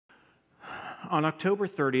on October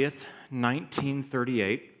 30th,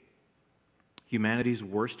 1938, humanity's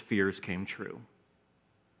worst fears came true.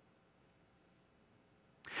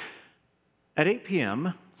 At 8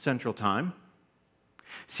 p.m. Central Time,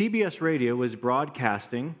 CBS Radio was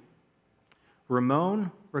broadcasting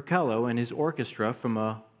Ramon Raquello and his orchestra from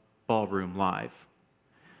a ballroom live.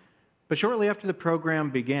 But shortly after the program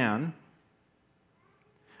began,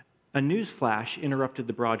 a news flash interrupted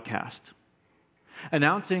the broadcast,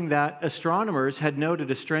 announcing that astronomers had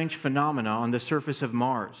noted a strange phenomena on the surface of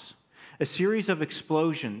Mars, a series of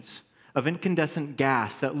explosions of incandescent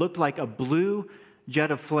gas that looked like a blue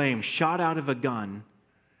jet of flame shot out of a gun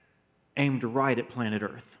aimed right at planet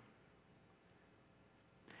Earth.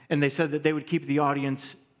 And they said that they would keep the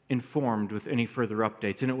audience informed with any further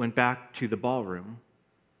updates, and it went back to the ballroom.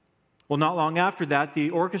 Well, not long after that, the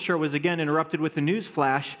orchestra was again interrupted with a news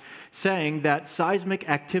flash saying that seismic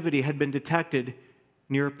activity had been detected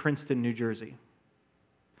near Princeton, New Jersey.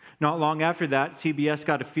 Not long after that, CBS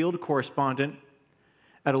got a field correspondent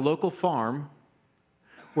at a local farm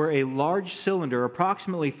where a large cylinder,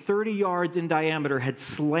 approximately 30 yards in diameter, had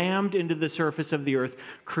slammed into the surface of the earth,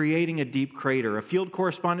 creating a deep crater. A field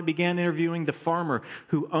correspondent began interviewing the farmer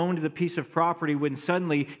who owned the piece of property when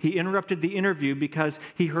suddenly he interrupted the interview because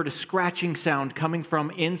he heard a scratching sound coming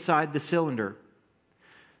from inside the cylinder.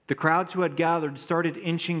 The crowds who had gathered started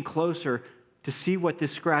inching closer to see what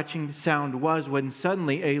this scratching sound was when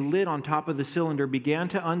suddenly a lid on top of the cylinder began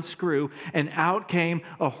to unscrew, and out came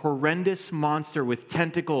a horrendous monster with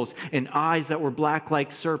tentacles and eyes that were black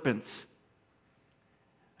like serpents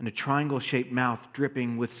and a triangle-shaped mouth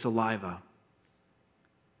dripping with saliva.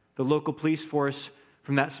 The local police force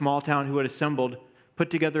from that small town who had assembled put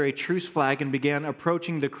together a truce flag and began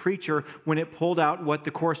approaching the creature when it pulled out what the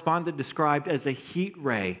correspondent described as a heat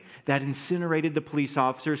ray that incinerated the police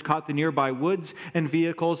officers, caught the nearby woods and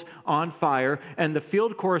vehicles on fire, and the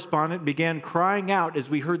field correspondent began crying out as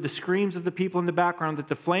we heard the screams of the people in the background that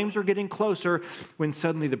the flames were getting closer when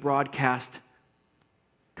suddenly the broadcast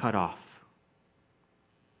cut off.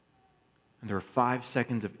 And there were 5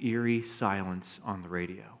 seconds of eerie silence on the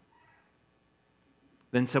radio.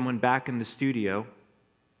 Then someone back in the studio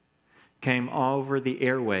came over the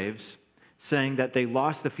airwaves saying that they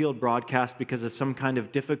lost the field broadcast because of some kind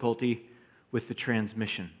of difficulty with the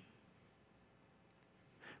transmission.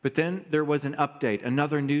 But then there was an update,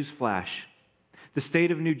 another news flash. The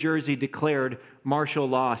state of New Jersey declared martial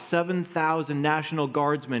law. 7,000 National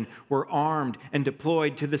Guardsmen were armed and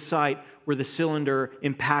deployed to the site where the cylinder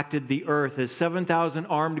impacted the earth. As 7,000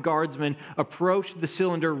 armed guardsmen approached the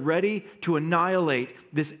cylinder ready to annihilate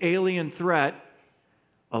this alien threat,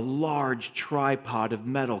 a large tripod of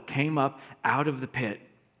metal came up out of the pit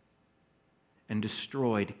and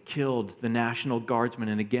destroyed, killed the National Guardsmen,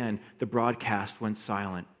 and again, the broadcast went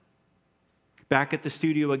silent. Back at the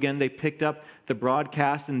studio again, they picked up the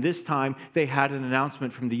broadcast, and this time they had an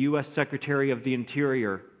announcement from the U.S. Secretary of the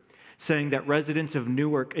Interior saying that residents of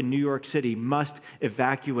Newark and New York City must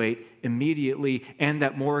evacuate immediately, and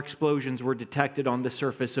that more explosions were detected on the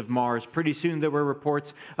surface of Mars. Pretty soon there were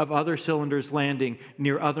reports of other cylinders landing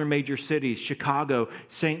near other major cities, Chicago,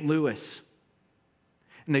 St. Louis.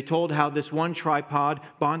 And they told how this one tripod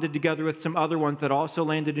bonded together with some other ones that also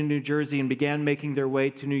landed in New Jersey and began making their way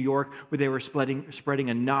to New York, where they were spreading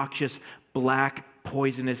a noxious, black,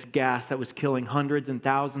 poisonous gas that was killing hundreds and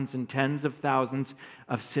thousands and tens of thousands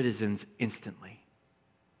of citizens instantly.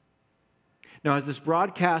 Now, as this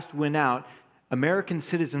broadcast went out, American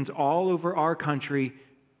citizens all over our country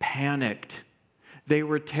panicked. They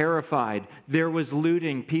were terrified. There was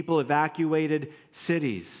looting. People evacuated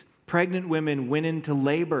cities. Pregnant women went into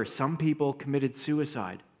labor. Some people committed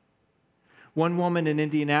suicide. One woman in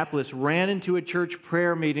Indianapolis ran into a church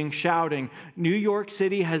prayer meeting shouting, "New York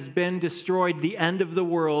City has been destroyed. The end of the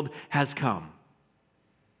world has come."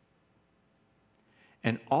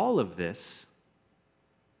 And all of this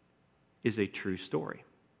is a true story.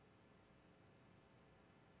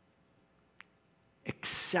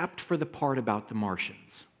 Except for the part about the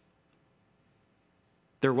Martians.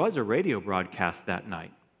 There was a radio broadcast that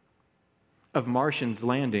night of Martians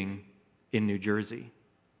landing in New Jersey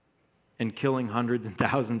and killing hundreds and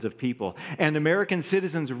thousands of people. And American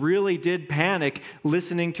citizens really did panic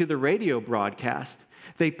listening to the radio broadcast.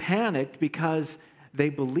 They panicked because they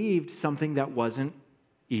believed something that wasn't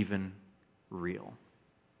even real.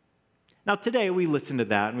 Now today we listen to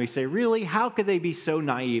that and we say, really? How could they be so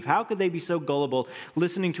naive? How could they be so gullible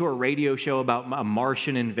listening to a radio show about a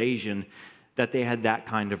Martian invasion that they had that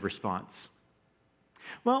kind of response?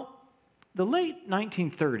 Well, the late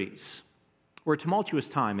 1930s were a tumultuous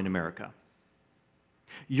time in America.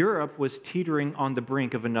 Europe was teetering on the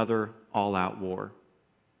brink of another all-out war.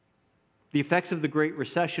 The effects of the Great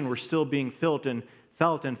Recession were still being felt, and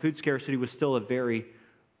food scarcity was still a very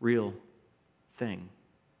real thing.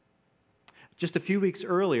 Just a few weeks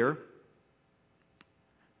earlier,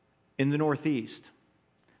 in the Northeast,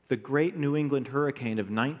 the Great New England Hurricane of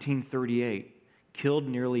 1938 killed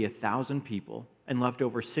nearly 1,000 people and left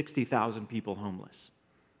over 60,000 people homeless.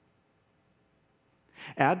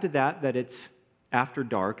 Add to that it's after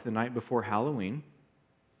dark, the night before Halloween,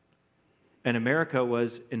 and America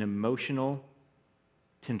was an emotional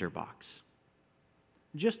tinderbox,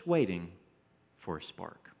 just waiting for a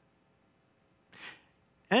spark.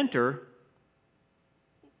 Enter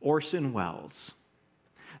Orson Welles,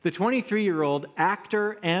 the 23-year-old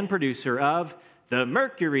actor and producer of The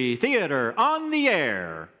Mercury Theater on the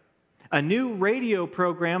Air, a new radio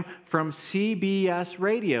program from CBS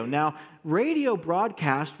Radio. Now, radio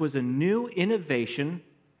broadcast was a new innovation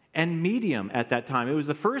and medium at that time. It was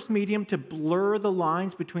the first medium to blur the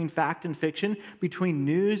lines between fact and fiction, between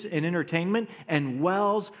news and entertainment, and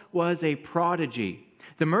Welles was a prodigy.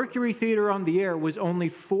 The Mercury Theater on the Air was only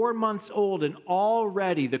 4 months old, and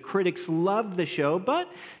already the critics loved the show,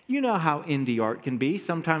 but you know how indie art can be.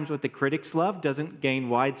 Sometimes what the critics love doesn't gain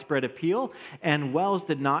widespread appeal, and Welles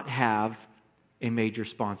did not have a major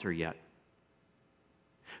sponsor yet.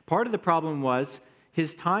 Part of the problem was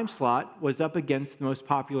his time slot was up against the most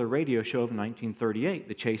popular radio show of 1938,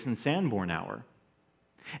 the Chase and Sanborn Hour.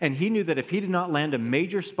 And he knew that if he did not land a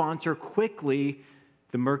major sponsor quickly,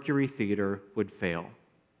 the Mercury Theater would fail.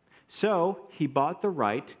 So he bought the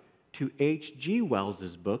right to H.G.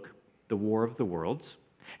 Wells's book, The War of the Worlds,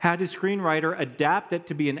 had his screenwriter adapt it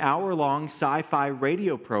to be an hour-long sci-fi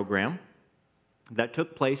radio program that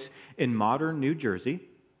took place in modern New Jersey,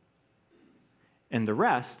 and the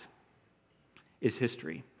rest is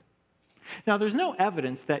history. Now, there's no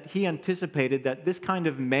evidence that he anticipated that this kind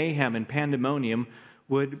of mayhem and pandemonium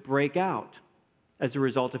would break out as a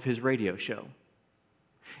result of his radio show.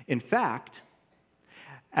 In fact,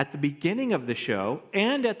 at the beginning of the show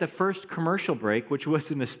and at the first commercial break, which was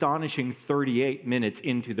an astonishing 38 minutes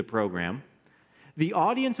into the program, the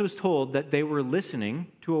audience was told that they were listening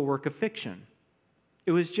to a work of fiction.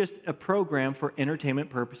 It was just a program for entertainment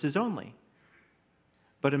purposes only.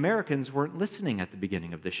 But Americans weren't listening at the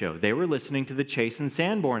beginning of the show. They were listening to the Chase and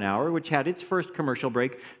Sanborn Hour, which had its first commercial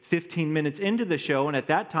break 15 minutes into the show, and at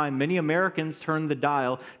that time, many Americans turned the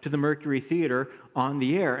dial to the Mercury Theater on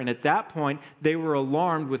the Air. And at that point, they were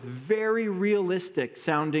alarmed with very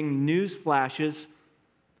realistic-sounding news flashes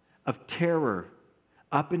of terror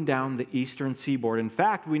up and down the eastern seaboard. In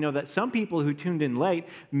fact, we know that some people who tuned in late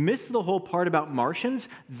missed the whole part about Martians.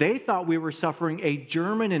 They thought we were suffering a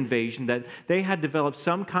German invasion, that they had developed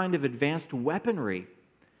some kind of advanced weaponry,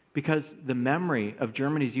 because the memory of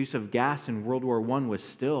Germany's use of gas in World War I was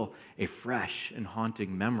still a fresh and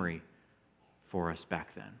haunting memory for us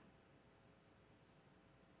back then.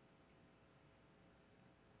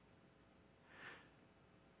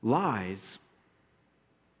 Lies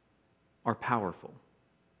are powerful.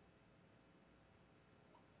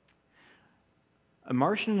 A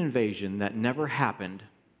Martian invasion that never happened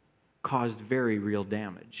caused very real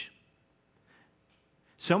damage.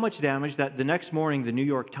 So much damage that the next morning the New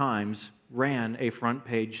York Times ran a front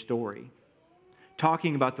page story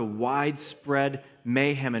talking about the widespread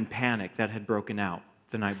mayhem and panic that had broken out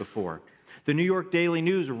the night before. The New York Daily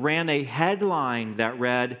News ran a headline that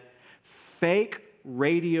read, "Fake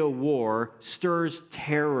Radio War Stirs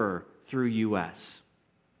Terror Through U.S."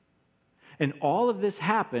 And all of this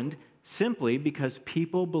happened simply because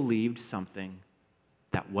people believed something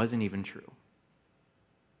that wasn't even true.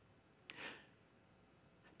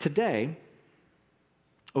 Today,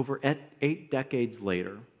 over 8 decades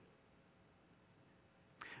later,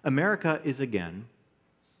 America is again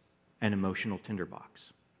an emotional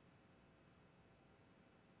tinderbox.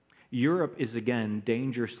 Europe is again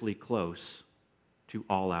dangerously close to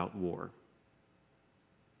all-out war.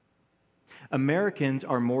 Americans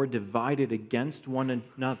are more divided against one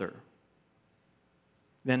another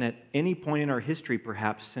than at any point in our history,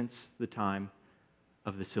 perhaps since the time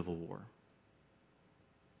of the Civil War.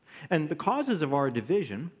 And the causes of our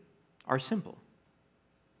division are simple.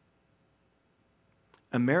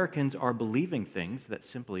 Americans are believing things that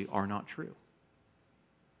simply are not true.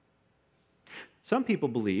 Some people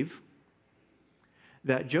believe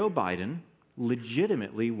that Joe Biden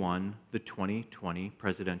legitimately won the 2020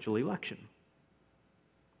 presidential election.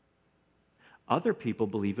 Other people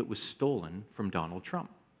believe it was stolen from Donald Trump.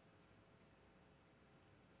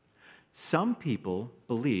 Some people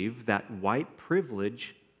believe that white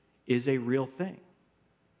privilege is a real thing.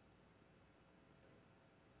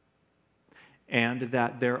 and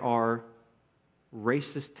that there are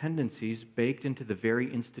racist tendencies baked into the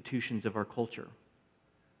very institutions of our culture.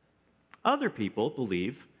 Other people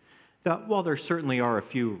believe that while there certainly are a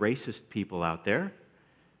few racist people out there,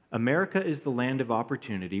 America is the land of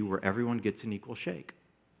opportunity where everyone gets an equal shake.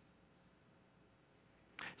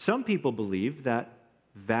 Some people believe that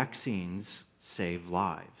vaccines save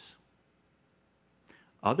lives.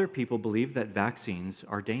 Other people believe that vaccines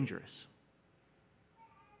are dangerous.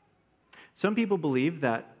 Some people believe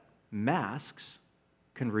that masks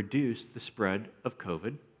can reduce the spread of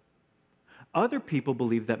COVID. Other people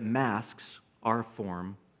believe that masks are a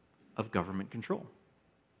form of government control.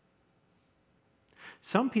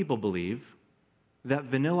 Some people believe that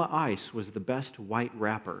Vanilla Ice was the best white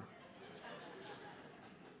rapper.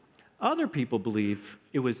 Other people believe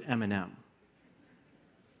it was Eminem.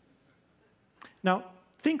 Now,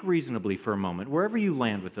 think reasonably for a moment. Wherever you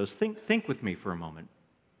land with those, think with me for a moment.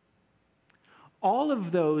 All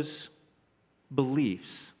of those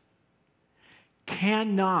beliefs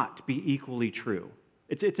cannot be equally true.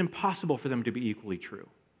 It's impossible for them to be equally true.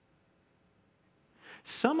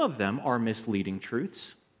 Some of them are misleading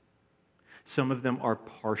truths. Some of them are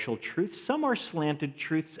partial truths. Some are slanted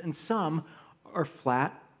truths, and some are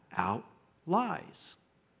flat-out lies.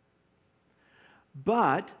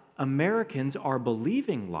 But Americans are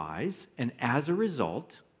believing lies, and as a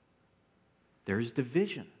result, there's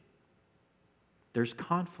division. There's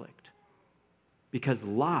conflict. Because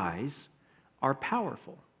lies are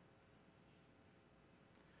powerful.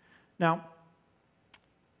 Now,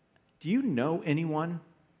 do you know anyone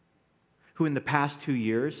who in the past 2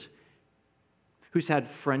 years who's had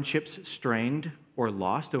friendships strained or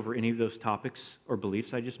lost over any of those topics or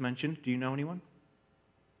beliefs I just mentioned? Do you know anyone?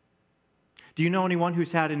 Do you know anyone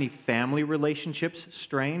who's had any family relationships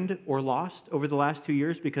strained or lost over the last 2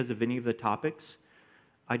 years because of any of the topics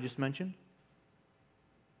I just mentioned?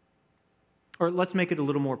 Or let's make it a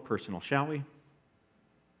little more personal, shall we?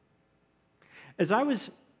 As I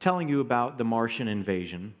was telling you about the Martian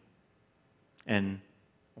invasion and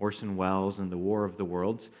Orson Welles and the War of the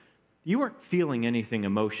Worlds, you weren't feeling anything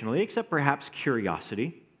emotionally except perhaps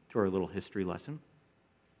curiosity to our little history lesson.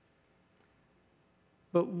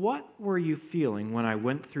 But what were you feeling when I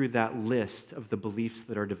went through that list of the beliefs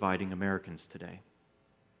that are dividing Americans today?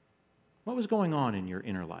 What was going on in your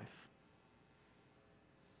inner life?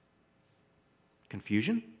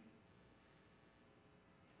 Confusion?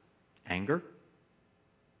 Anger?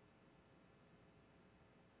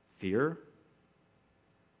 Fear?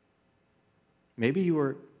 Maybe you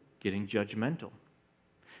were getting judgmental.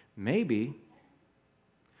 Maybe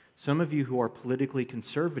some of you who are politically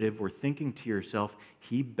conservative were thinking to yourself,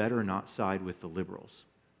 he better not side with the liberals.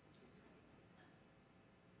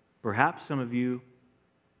 Perhaps some of you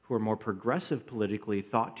who are more progressive politically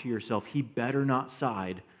thought to yourself, he better not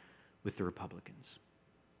side with the Republicans.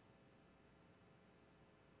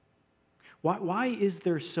 Why is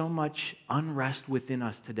there so much unrest within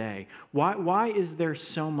us today? Why is there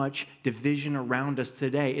so much division around us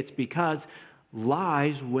today? It's because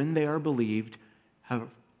lies, when they are believed, have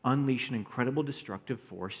unleashed an incredible destructive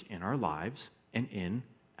force in our lives and in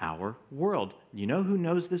our world. You know who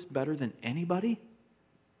knows this better than anybody?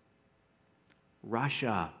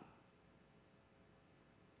 Russia.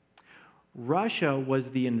 Russia was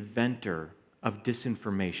the inventor of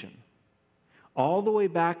disinformation. All the way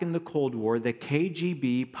back in the Cold War, the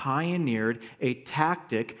KGB pioneered a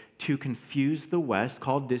tactic to confuse the West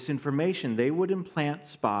called disinformation. They would implant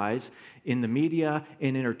spies in the media,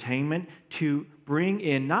 in entertainment, to bring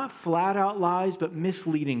in not flat-out lies, but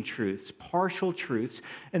misleading truths, partial truths.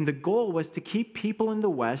 And the goal was to keep people in the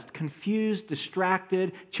West confused,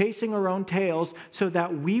 distracted, chasing our own tails, so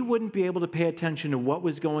that we wouldn't be able to pay attention to what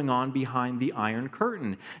was going on behind the Iron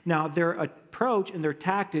Curtain. Now, their approach and their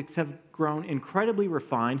tactics have grown incredibly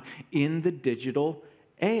refined in the digital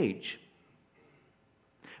age.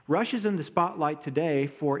 Russia's in the spotlight today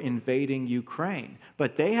for invading Ukraine,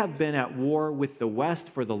 but they have been at war with the West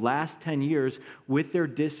for the last 10 years with their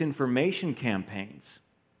disinformation campaigns.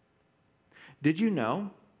 Did you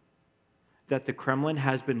know that the Kremlin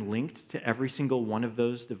has been linked to every single one of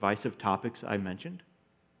those divisive topics I mentioned?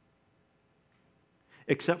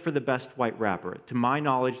 Except for the best white rapper. To my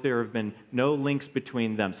knowledge, there have been no links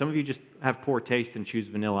between them. Some of you just have poor taste and choose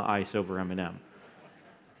Vanilla Ice over Eminem.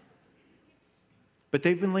 But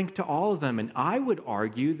they've been linked to all of them, and I would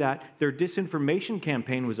argue that their disinformation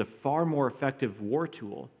campaign was a far more effective war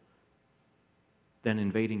tool than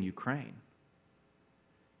invading Ukraine.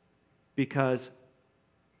 Because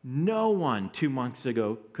no one 2 months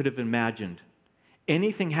ago could have imagined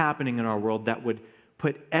anything happening in our world that would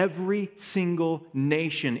put every single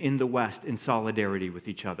nation in the West in solidarity with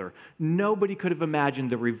each other. Nobody could have imagined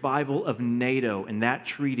the revival of NATO and that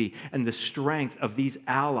treaty and the strength of these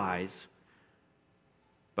allies.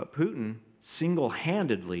 But Putin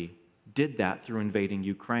single-handedly did that through invading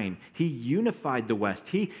Ukraine. He unified the West.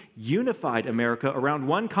 He unified America around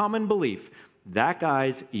one common belief: that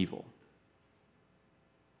guy's evil.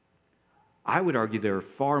 I would argue they're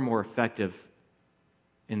far more effective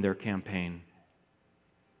in their campaign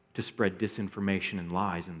to spread disinformation and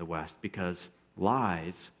lies in the West, because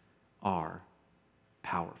lies are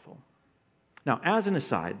powerful. Now, as an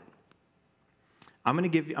aside, I'm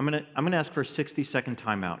going to ask for a 60-second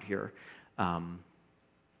timeout here.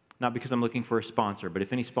 Not because I'm looking for a sponsor, but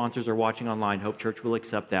if any sponsors are watching online, Hope Church will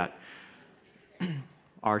accept that.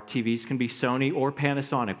 Our TVs can be Sony or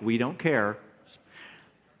Panasonic. We don't care.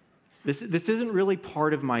 This isn't really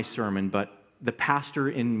part of my sermon, but the pastor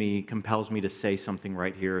in me compels me to say something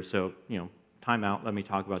right here. So, time out, let me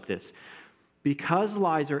talk about this. Because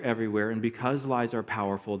lies are everywhere and because lies are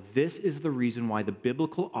powerful, this is the reason why the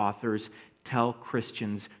biblical authors tell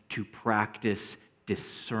Christians to practice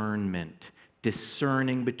discernment,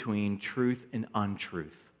 discerning between truth and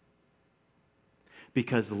untruth.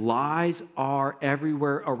 Because lies are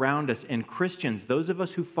everywhere around us, and Christians, those of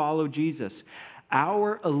us who follow Jesus,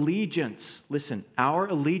 our allegiance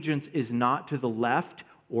is not to the left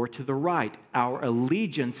or to the right. Our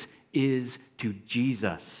allegiance is to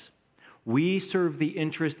Jesus. We serve the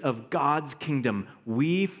interest of God's kingdom.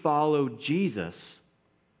 We follow Jesus.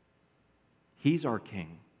 He's our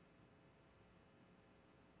king.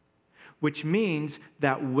 Which means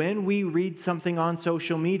that when we read something on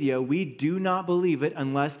social media, we do not believe it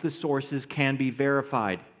unless the sources can be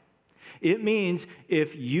verified. It means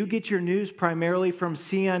if you get your news primarily from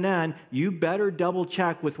CNN, you better double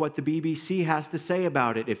check with what the BBC has to say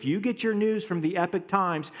about it. If you get your news from the Epoch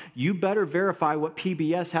Times, you better verify what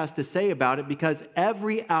PBS has to say about it, because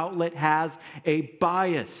every outlet has a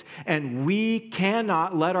bias. And we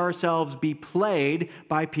cannot let ourselves be played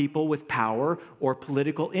by people with power or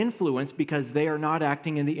political influence, because they are not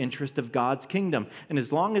acting in the interest of God's kingdom. And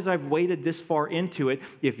as long as I've waded this far into it,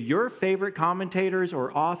 if your favorite commentators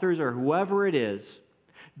or authors or whoever it is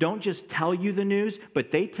don't just tell you the news,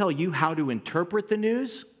 but they tell you how to interpret the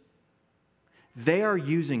news, they are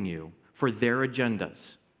using you for their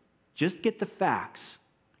agendas. Just get the facts.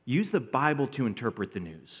 Use the Bible to interpret the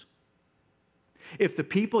news. If the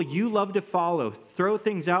people you love to follow throw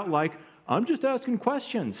things out like, I'm just asking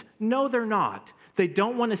questions, no, they're not. They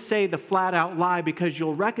don't want to say the flat-out lie because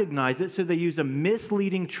you'll recognize it, so they use a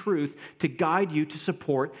misleading truth to guide you to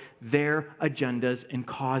support their agendas and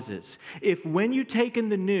causes. If when you take in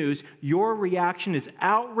the news, your reaction is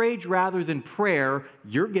outrage rather than prayer,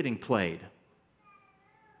 you're getting played.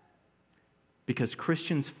 Because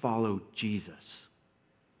Christians follow Jesus,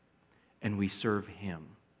 and we serve Him,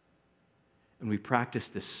 and we practice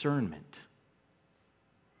discernment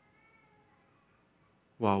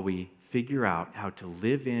while we figure out how to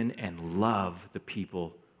live in and love the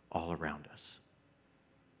people all around us.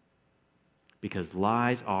 Because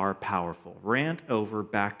lies are powerful. Rant over,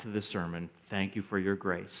 back to the sermon. Thank you for your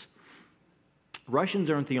grace. Russians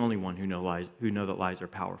aren't the only one who know that lies are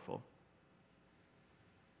powerful.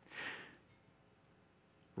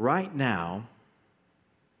 Right now,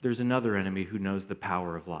 there's another enemy who knows the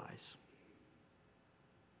power of lies.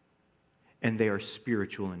 And they are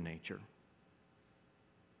spiritual in nature.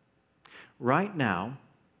 Right now,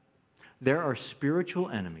 there are spiritual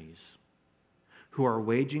enemies who are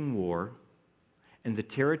waging war, and the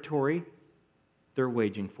territory they're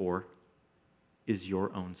waging for is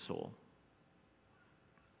your own soul.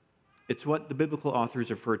 It's what the biblical authors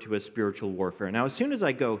refer to as spiritual warfare. Now, as soon as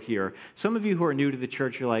I go here, some of you who are new to the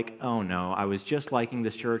church, you're like, oh no, I was just liking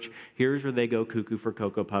this church. Here's where they go cuckoo for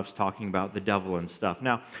Cocoa Puffs talking about the devil and stuff.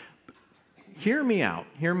 Now, hear me out.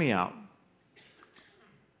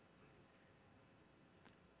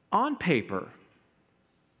 On paper,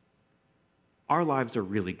 our lives are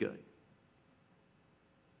really good.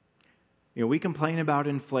 We complain about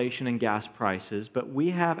inflation and gas prices, but we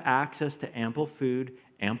have access to ample food,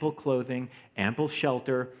 ample clothing, ample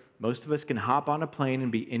shelter. Most of us can hop on a plane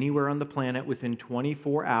and be anywhere on the planet within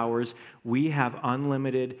 24 hours. We have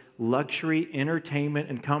unlimited luxury, entertainment,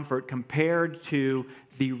 and comfort compared to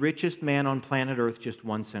the richest man on planet Earth just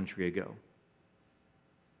 1 century ago.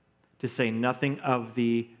 To say nothing of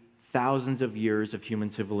the thousands of years of human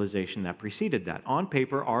civilization that preceded that. On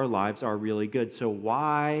paper, our lives are really good. So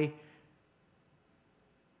why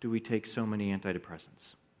do we take so many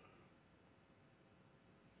antidepressants?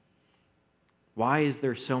 Why is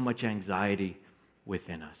there so much anxiety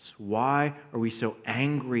within us? Why are we so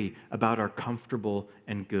angry about our comfortable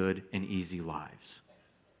and good and easy lives?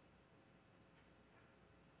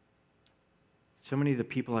 So many of the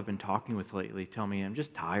people I've been talking with lately tell me, I'm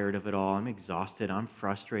just tired of it all. I'm exhausted. I'm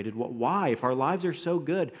frustrated. Why? If our lives are so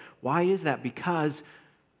good, why is that? Because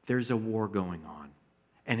there's a war going on.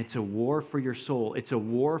 And it's a war for your soul. It's a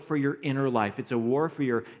war for your inner life. It's a war for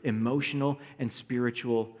your emotional and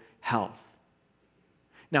spiritual health.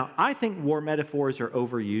 Now, I think war metaphors are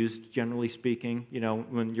overused, generally speaking. You know,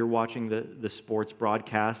 when you're watching the sports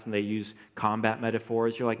broadcast and they use combat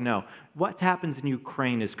metaphors, you're like, no, what happens in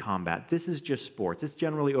Ukraine is combat. This is just sports. It's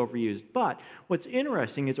generally overused. But what's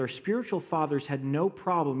interesting is our spiritual fathers had no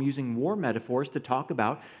problem using war metaphors to talk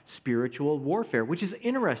about spiritual warfare, which is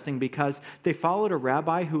interesting because they followed a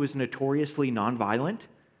rabbi who was notoriously nonviolent,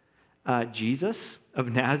 Jesus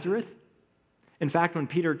of Nazareth. In fact, when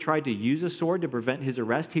Peter tried to use a sword to prevent his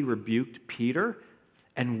arrest, he rebuked Peter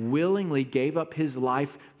and willingly gave up his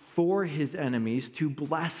life for his enemies to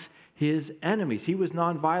bless his enemies. He was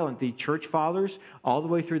nonviolent. The church fathers, all the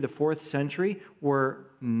way through the 4th century, were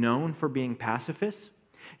known for being pacifists.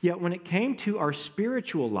 Yet when it came to our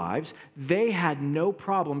spiritual lives, they had no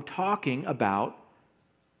problem talking about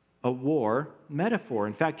a war metaphor.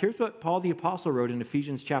 In fact, here's what Paul the Apostle wrote in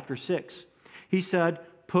Ephesians chapter 6. He said,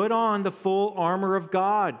 "Put on the full armor of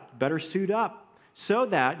God," better suit up, "so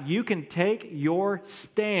that you can take your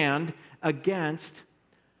stand against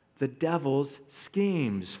the devil's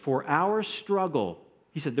schemes. For our struggle,"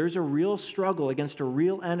 he said, there's a real struggle against a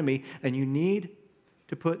real enemy, and you need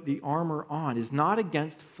to put the armor on, "is not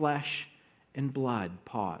against flesh and blood."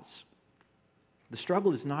 Pause. The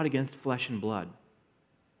struggle is not against flesh and blood.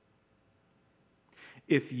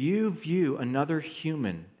 If you view another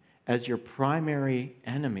human as your primary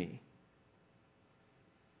enemy,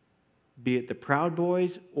 be it the Proud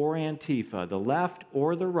Boys or Antifa, the left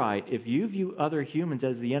or the right, if you view other humans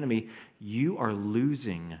as the enemy, you are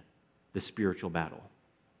losing the spiritual battle.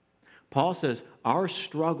 Paul says our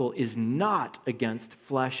struggle is not against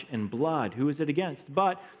flesh and blood. Who is it against?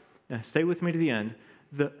 But, stay with me to the end,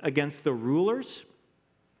 against the rulers,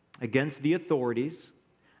 against the authorities,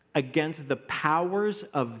 against the powers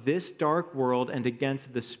of this dark world, and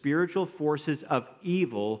against the spiritual forces of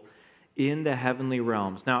evil in the heavenly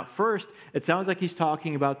realms. Now, at first, it sounds like he's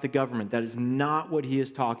talking about the government. That is not what he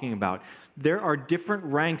is talking about. There are different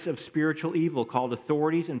ranks of spiritual evil called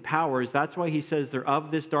authorities and powers. That's why he says they're of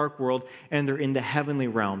this dark world and they're in the heavenly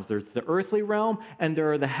realms. There's the earthly realm and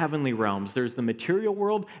there are the heavenly realms. There's the material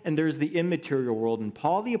world and there's the immaterial world. And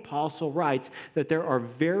Paul the Apostle writes that there are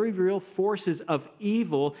very real forces of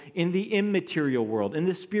evil in the immaterial world, in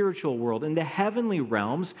the spiritual world, in the heavenly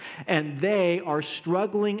realms, and they are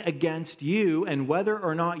struggling against you. And whether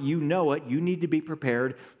or not you know it, you need to be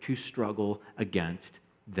prepared to struggle against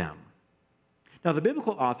them. Now, the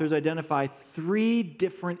biblical authors identify 3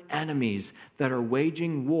 different enemies that are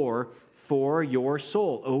waging war for your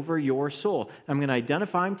soul, over your soul. I'm going to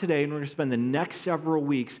identify them today, and we're going to spend the next several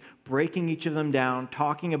weeks breaking each of them down,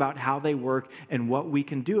 talking about how they work and what we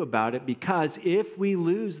can do about it, because if we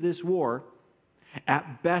lose this war,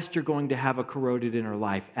 at best you're going to have a corroded inner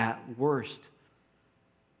life. At worst,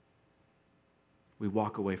 we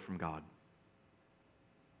walk away from God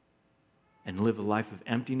and live a life of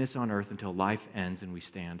emptiness on earth until life ends and we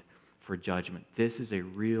stand for judgment. This is a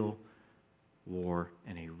real war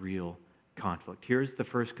and a real conflict. Here's the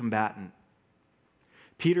first combatant.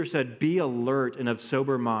 Peter said, "Be alert and of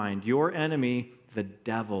sober mind. Your enemy, the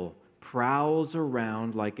devil, prowls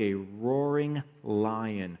around like a roaring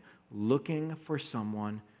lion, looking for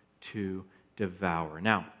someone to devour."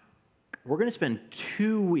 Now, we're going to spend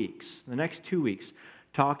 2 weeks, the next 2 weeks,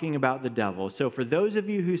 talking about the devil. So for those of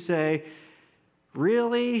you who say,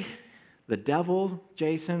 "Really? The devil,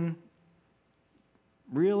 Jason?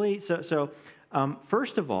 Really?" So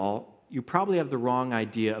first of all, you probably have the wrong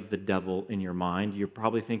idea of the devil in your mind. You're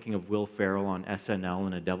probably thinking of Will Ferrell on SNL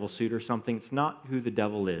in a devil suit or something. It's not who the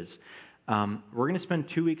devil is. We're going to spend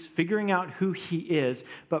 2 weeks figuring out who he is,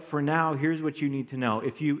 but for now, here's what you need to know.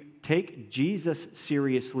 If you take Jesus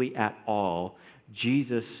seriously at all,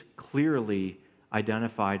 Jesus clearly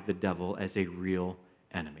identified the devil as a real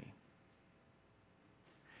enemy.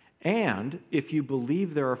 And if you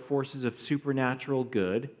believe there are forces of supernatural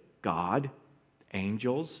good, God,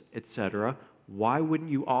 angels, etc., why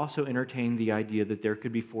wouldn't you also entertain the idea that there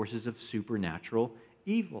could be forces of supernatural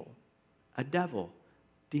evil, a devil,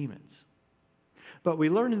 demons? But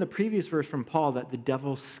we learned in the previous verse from Paul that the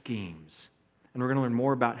devil schemes. And we're going to learn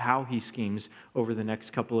more about how he schemes over the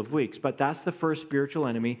next couple of weeks. But that's the first spiritual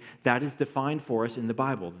enemy that is defined for us in the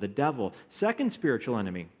Bible, the devil. Second spiritual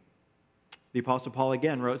enemy, The Apostle Paul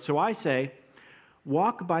again wrote, "So I say,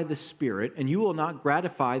 walk by the Spirit, and you will not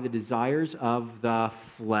gratify the desires of the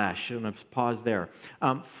flesh." I'm going to pause there.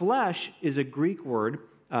 Flesh is a Greek word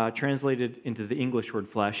translated into the English word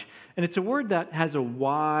flesh, and it's a word that has a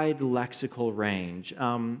wide lexical range.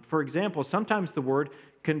 For example, sometimes the word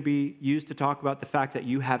can be used to talk about the fact that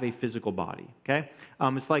you have a physical body, okay?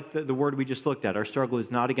 It's like the word we just looked at. Our struggle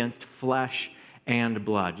is not against flesh and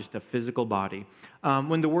blood, just a physical body.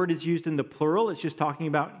 When the word is used in the plural, it's just talking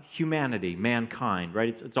about humanity, mankind,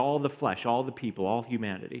 right? It's all the flesh, all the people, all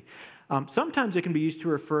humanity. Sometimes it can be used to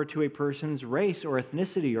refer to a person's race or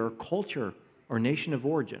ethnicity or culture or nation of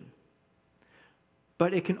origin.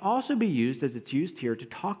 But it can also be used, as it's used here, to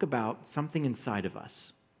talk about something inside of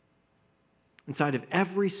us, inside of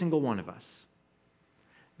every single one of us,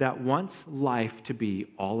 that wants life to be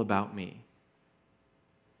all about me.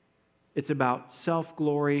 It's about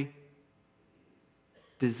self-glory,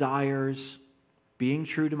 desires, being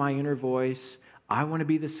true to my inner voice. I want to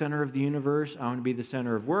be the center of the universe. I want to be the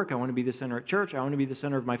center of work. I want to be the center at church. I want to be the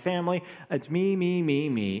center of my family. It's me, me, me,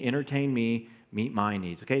 me. Entertain me, meet my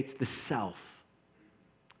needs. Okay, it's the self,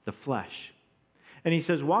 the flesh. And he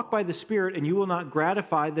says, walk by the Spirit, and you will not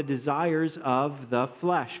gratify the desires of the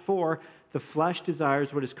flesh. For the flesh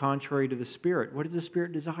desires what is contrary to the Spirit. What does the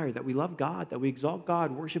Spirit desire? That we love God, that we exalt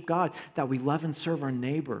God, worship God, that we love and serve our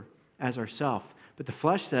neighbor as ourselves. But the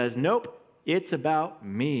flesh says, nope, it's about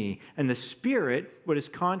me. And the Spirit, what is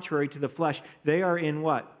contrary to the flesh, they are in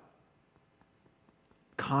what?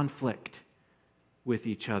 Conflict with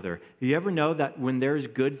each other. You ever know that when there's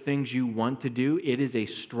good things you want to do, it is a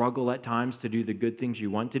struggle at times to do the good things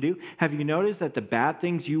you want to do? Have you noticed that the bad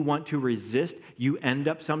things you want to resist, you end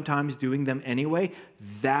up sometimes doing them anyway?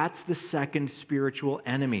 That's the second spiritual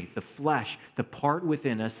enemy, the flesh, the part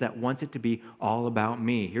within us that wants it to be all about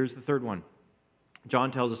me. Here's the third one.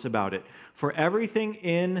 John tells us about it. For everything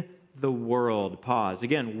in the world, pause.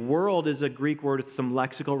 Again, world is a Greek word with some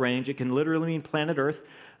lexical range. It can literally mean planet Earth.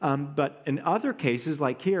 But in other cases,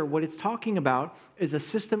 like here, what it's talking about is a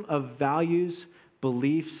system of values,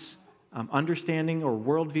 beliefs, understanding or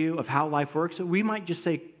worldview of how life works. So we might just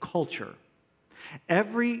say culture.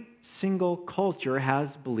 Every single culture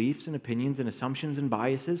has beliefs and opinions and assumptions and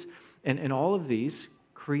biases, and all of these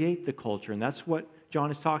create the culture. And that's what John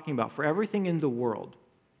is talking about. For everything in the world,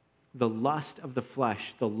 the lust of the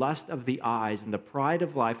flesh, the lust of the eyes, and the pride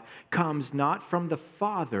of life comes not from the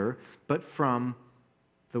Father, but from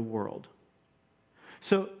the world.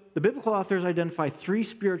 So the biblical authors identify three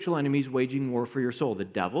spiritual enemies waging war for your soul. The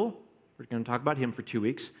devil, we're going to talk about him for 2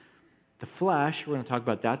 weeks. The flesh, we're going to talk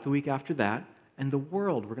about that the week after that. And the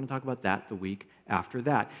world, we're going to talk about that the week after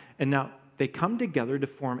that. And now they come together to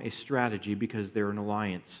form a strategy because they're an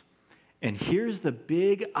alliance. And here's the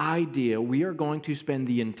big idea we are going to spend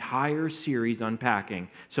the entire series unpacking.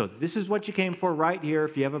 So this is what you came for right here.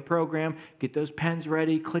 If you have a program, get those pens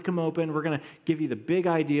ready, click them open. We're going to give you the big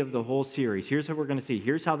idea of the whole series. Here's what we're going to see.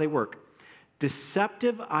 Here's how they work.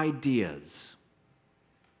 Deceptive ideas.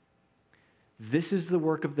 This is the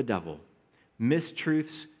work of the devil.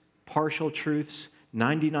 Mistruths, partial truths,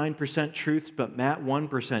 99% truths, but Matt,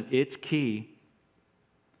 1%. It's key.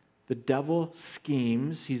 The devil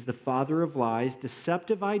schemes. He's the father of lies.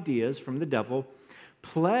 Deceptive ideas from the devil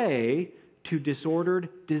play to disordered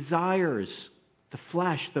desires. The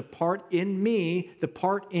flesh, the part in me, the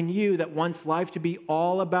part in you that wants life to be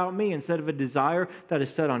all about me. Instead of a desire that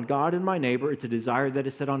is set on God and my neighbor, it's a desire that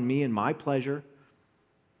is set on me and my pleasure,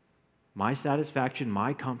 my satisfaction,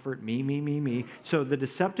 my comfort, me, me, me, me. So the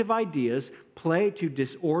deceptive ideas play to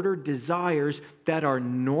disordered desires that are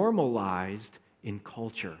normalized in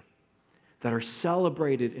culture, that are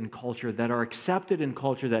celebrated in culture, that are accepted in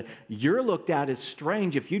culture, that you're looked at as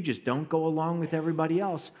strange if you just don't go along with everybody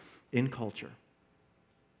else in culture.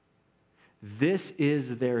 This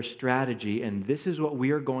is their strategy, and this is what we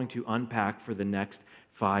are going to unpack for the next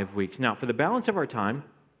 5 weeks. Now, for the balance of our time,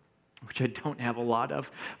 which I don't have a lot of.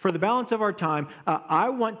 For the balance of our time, I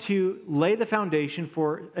want to lay the foundation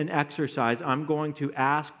for an exercise I'm going to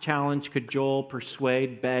ask, challenge, cajole,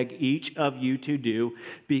 persuade, beg each of you to do,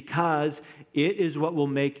 because it is what will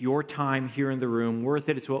make your time here in the room worth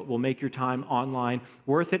it. It's what will make your time online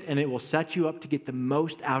worth it, and it will set you up to get the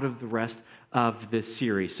most out of the rest of this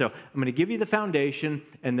series. So I'm going to give you the foundation,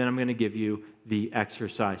 and then I'm going to give you the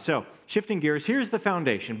exercise. So shifting gears, here's the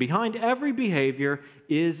foundation. Behind every behavior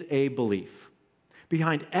is a belief.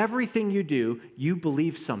 Behind everything you do, you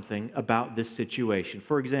believe something about this situation.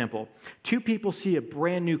 For example, two people see a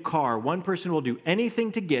brand new car. One person will do anything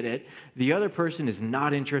to get it. The other person is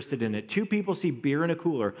not interested in it. Two people see beer in a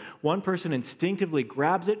cooler. One person instinctively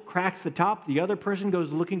grabs it, cracks the top. The other person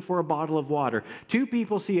goes looking for a bottle of water. Two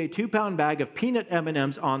people see a 2-pound bag of peanut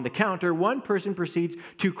M&Ms on the counter. One person proceeds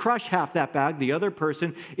to crush half that bag. The other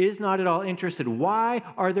person is not at all interested. Why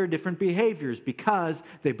are there different behaviors? Because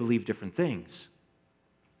they believe different things.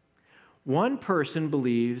 One person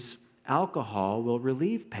believes alcohol will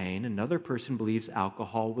relieve pain. Another person believes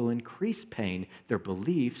alcohol will increase pain. Their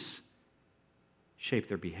beliefs shape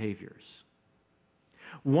their behaviors.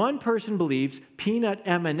 One person believes peanut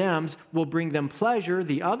M&Ms will bring them pleasure.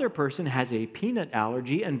 The other person has a peanut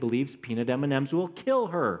allergy and believes peanut M&Ms will kill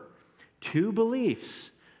her. Two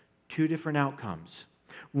beliefs, two different outcomes.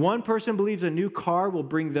 One person believes a new car will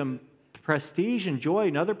bring them prestige and joy.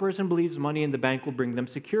 Another person believes money in the bank will bring them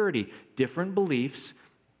security. Different beliefs,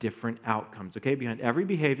 different outcomes. Okay, behind every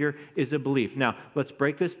behavior is a belief. Now, let's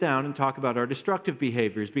break this down and talk about our destructive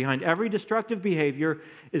behaviors. Behind every destructive behavior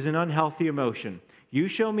is an unhealthy emotion. You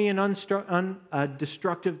show me a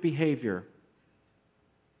destructive behavior: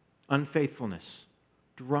 unfaithfulness,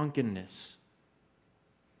 drunkenness,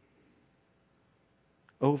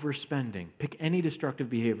 overspending. Pick any destructive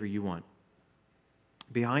behavior you want.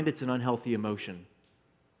 Behind it's an unhealthy emotion: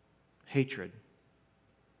 hatred,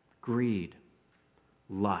 greed,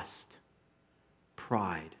 lust,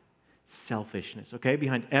 pride, selfishness. Okay?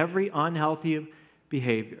 Behind every unhealthy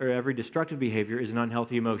behavior, or every destructive behavior, is an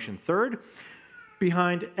unhealthy emotion. Third,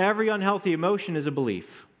 behind every unhealthy emotion is a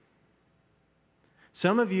belief.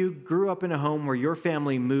 Some of you grew up in a home where your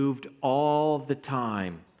family moved all the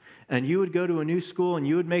time. And you would go to a new school and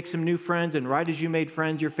you would make some new friends, and right as you made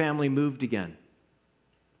friends, your family moved again.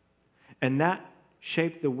 And that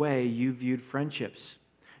shaped the way you viewed friendships.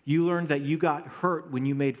 You learned that you got hurt when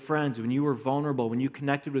you made friends, when you were vulnerable, when you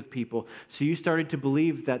connected with people. So you started to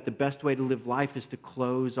believe that the best way to live life is to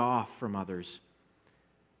close off from others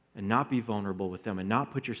and not be vulnerable with them and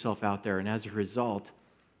not put yourself out there. And as a result,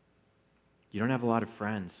 you don't have a lot of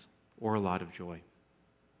friends or a lot of joy.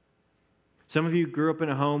 Some of you grew up in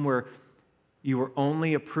a home where you were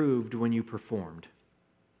only approved when you performed.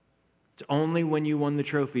 It's only when you won the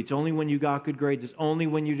trophy. It's only when you got good grades. It's only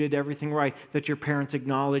when you did everything right that your parents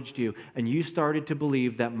acknowledged you. And you started to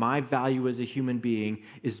believe that my value as a human being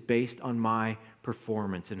is based on my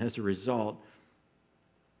performance. And as a result,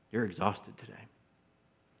 you're exhausted today.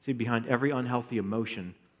 See, behind every unhealthy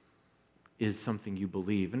emotion is something you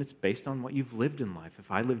believe. And it's based on what you've lived in life.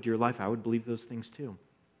 If I lived your life, I would believe those things too.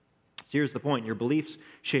 So here's the point. Your beliefs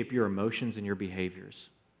shape your emotions and your behaviors.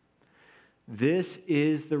 This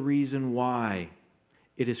is the reason why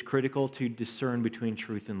it is critical to discern between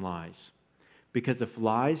truth and lies. Because if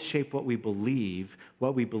lies shape what we believe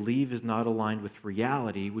is not aligned with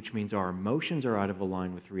reality, which means our emotions are out of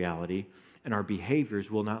line with reality, and our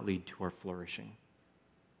behaviors will not lead to our flourishing.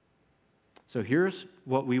 So here's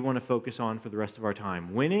what we want to focus on for the rest of our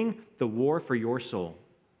time. Winning the war for your soul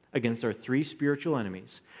against our three spiritual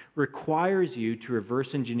enemies requires you to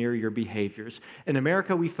reverse engineer your behaviors. In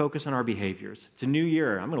America, we focus on our behaviors. It's a new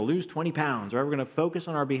year. I'm going to lose 20 pounds, right? We're going to focus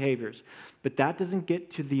on our behaviors. But that doesn't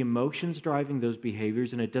get to the emotions driving those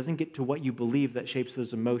behaviors, and it doesn't get to what you believe that shapes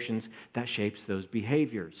those emotions, that shapes those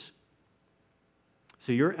behaviors.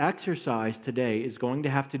 So your exercise today is going to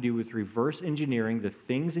have to do with reverse engineering the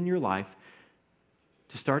things in your life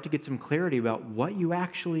to start to get some clarity about what you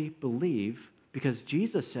actually believe. Because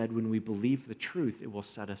Jesus said when we believe the truth, it will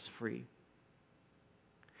set us free.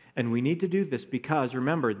 And we need to do this because,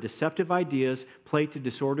 remember, deceptive ideas play to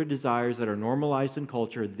disordered desires that are normalized in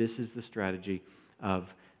culture. This is the strategy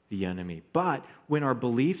of the enemy. But when our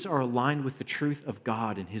beliefs are aligned with the truth of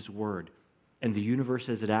God and His Word and the universe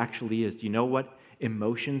as it actually is, do you know what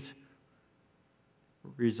emotions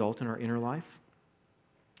result in our inner life?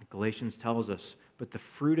 Galatians tells us, but the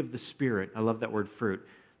fruit of the Spirit, I love that word fruit.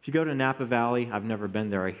 If you go to Napa Valley, I've never been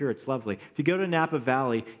there, I hear it's lovely. If you go to Napa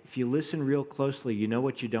Valley, if you listen real closely, you know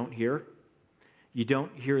what you don't hear? You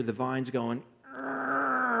don't hear the vines going,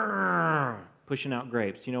 pushing out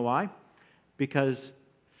grapes. You know why? Because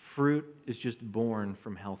fruit is just born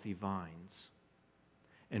from healthy vines.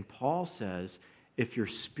 And Paul says, if your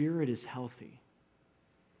spirit is healthy,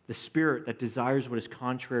 the spirit that desires what is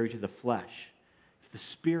contrary to the flesh, if the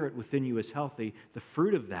spirit within you is healthy, the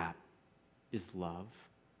fruit of that is love.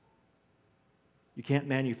 You can't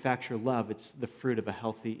manufacture love. It's the fruit of a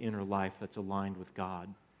healthy inner life that's aligned with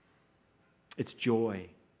God. It's joy,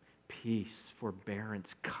 peace,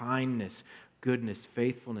 forbearance, kindness, goodness,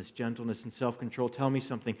 faithfulness, gentleness, and self-control. Tell me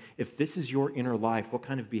something. If this is your inner life, what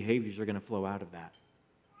kind of behaviors are going to flow out of that?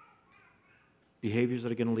 Behaviors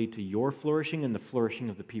that are going to lead to your flourishing and the flourishing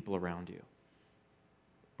of the people around you.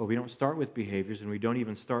 But we don't start with behaviors, and we don't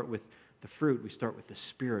even start with the fruit. We start with the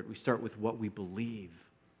Spirit. We start with what we believe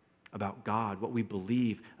about God, what we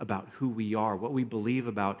believe about who we are, what we believe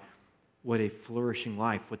about what a flourishing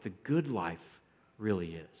life, what the good life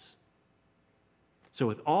really is. So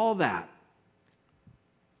with all that,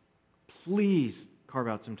 please carve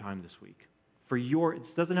out some time this week.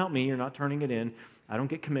 It doesn't help me, you're not turning it in, I don't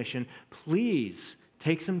get commission. Please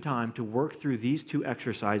take some time to work through these 2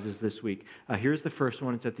 exercises this week. Here's the first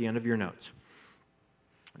one, it's at the end of your notes.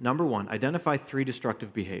 Number 1, identify 3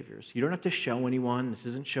 destructive behaviors. You don't have to show anyone, this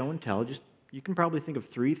isn't show and tell, just you can probably think of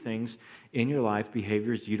 3 things in your life,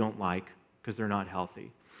 behaviors you don't like because they're not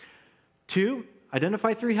healthy. 2,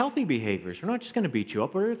 identify 3 healthy behaviors. We're not just going to beat you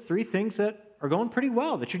up. What are 3 things that are going pretty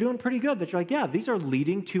well, that you're doing pretty good, that you're like, yeah, these are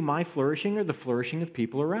leading to my flourishing or the flourishing of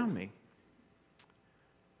people around me?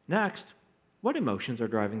 Next, what emotions are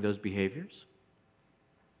driving those behaviors?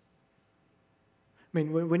 I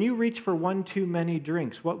mean, when you reach for 1 too many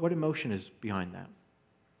drinks, what emotion is behind that?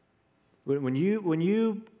 When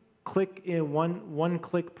you click in one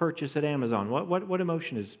click purchase at Amazon, what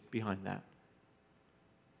emotion is behind that?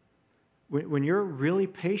 When you're really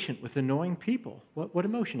patient with annoying people, what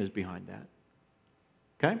emotion is behind that?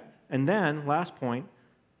 Okay? And then, last point,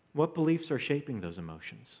 what beliefs are shaping those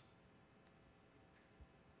emotions?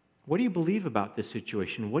 What do you believe about this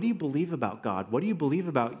situation? What do you believe about God? What do you believe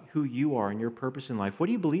about who you are and your purpose in life? What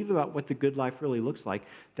do you believe about what the good life really looks like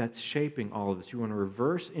that's shaping all of this? You want to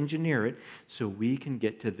reverse engineer it so we can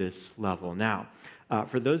get to this level. Now,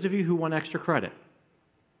 for those of you who want extra credit,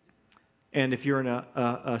 and if you're in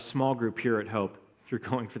a small group here at Hope, you're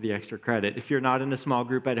going for the extra credit. If you're not in a small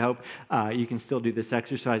group at Hope, you can still do this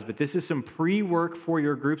exercise. But this is some pre-work for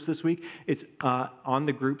your groups this week. It's on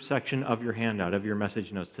the group section of your handout, of your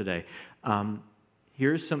message notes today.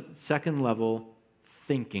 Here's some second-level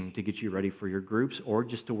thinking to get you ready for your groups or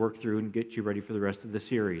just to work through and get you ready for the rest of the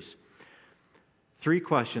series. 3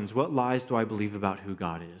 questions. What lies do I believe about who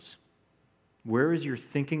God is? Where is your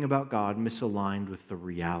thinking about God misaligned with the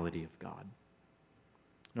reality of God?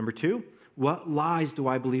 Number 2, what lies do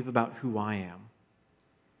I believe about who I am?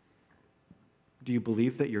 Do you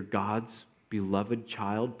believe that you're God's beloved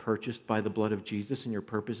child purchased by the blood of Jesus and your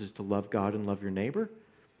purpose is to love God and love your neighbor?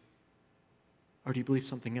 Or do you believe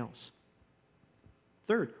something else?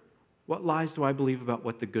 3rd, what lies do I believe about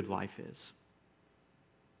what the good life is?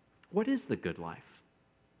 What is the good life?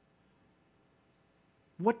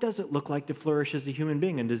 What does it look like to flourish as a human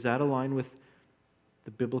being? And does that align with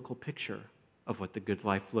the biblical picture of what the good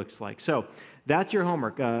life looks like? So that's your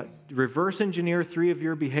homework. Reverse engineer 3 of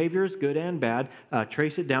your behaviors, good and bad.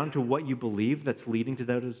 Trace it down to what you believe that's leading to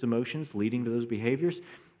those emotions, leading to those behaviors.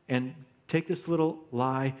 And take this little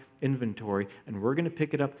lie inventory, and we're going to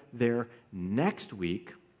pick it up there next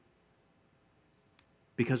week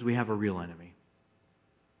because we have a real enemy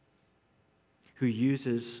who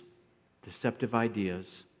uses deceptive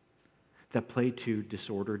ideas that play to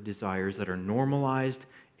disordered desires that are normalized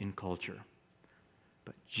in culture.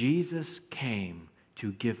 But Jesus came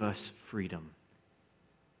to give us freedom.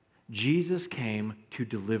 Jesus came to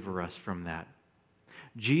deliver us from that.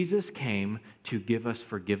 Jesus came to give us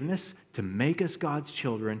forgiveness, to make us God's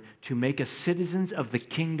children, to make us citizens of the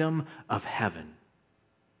kingdom of heaven.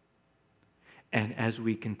 And as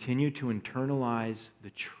we continue to internalize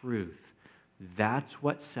the truth, that's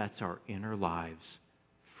what sets our inner lives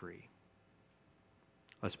free.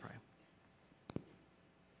 Let's pray.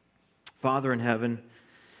 Father in heaven,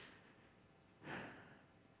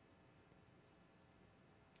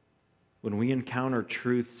 when we encounter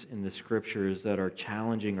truths in the Scriptures that are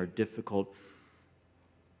challenging or difficult,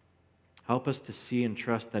 help us to see and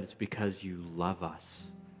trust that it's because you love us.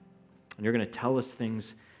 And you're going to tell us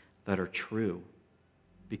things that are true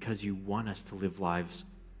because you want us to live lives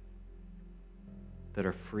that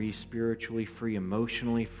are free spiritually, free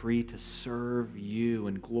emotionally, free to serve you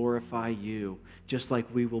and glorify you, just like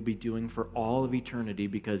we will be doing for all of eternity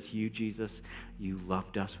because you, Jesus, you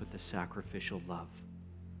loved us with a sacrificial love.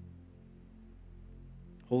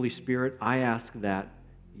 Holy Spirit, I ask that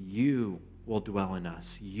you will dwell in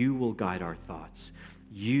us. You will guide our thoughts.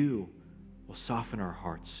 You will soften our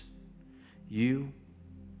hearts. You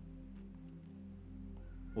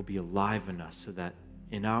will be alive in us so that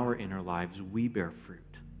in our inner lives we bear fruit.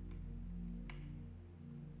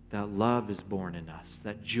 That love is born in us.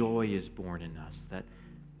 That joy is born in us. That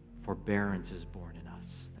forbearance is born in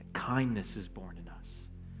us. That kindness is born in us.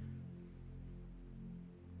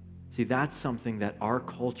 See, that's something that our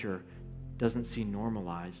culture doesn't see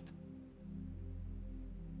normalized.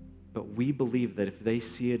 But we believe that if they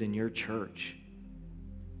see it in your church,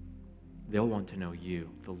 they'll want to know you,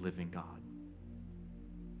 the living God.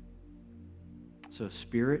 So,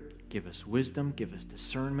 Spirit, give us wisdom, give us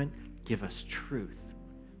discernment, give us truth,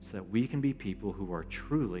 so that we can be people who are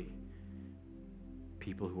truly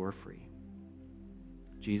people who are free.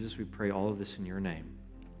 Jesus, we pray all of this in your name.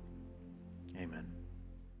 Amen.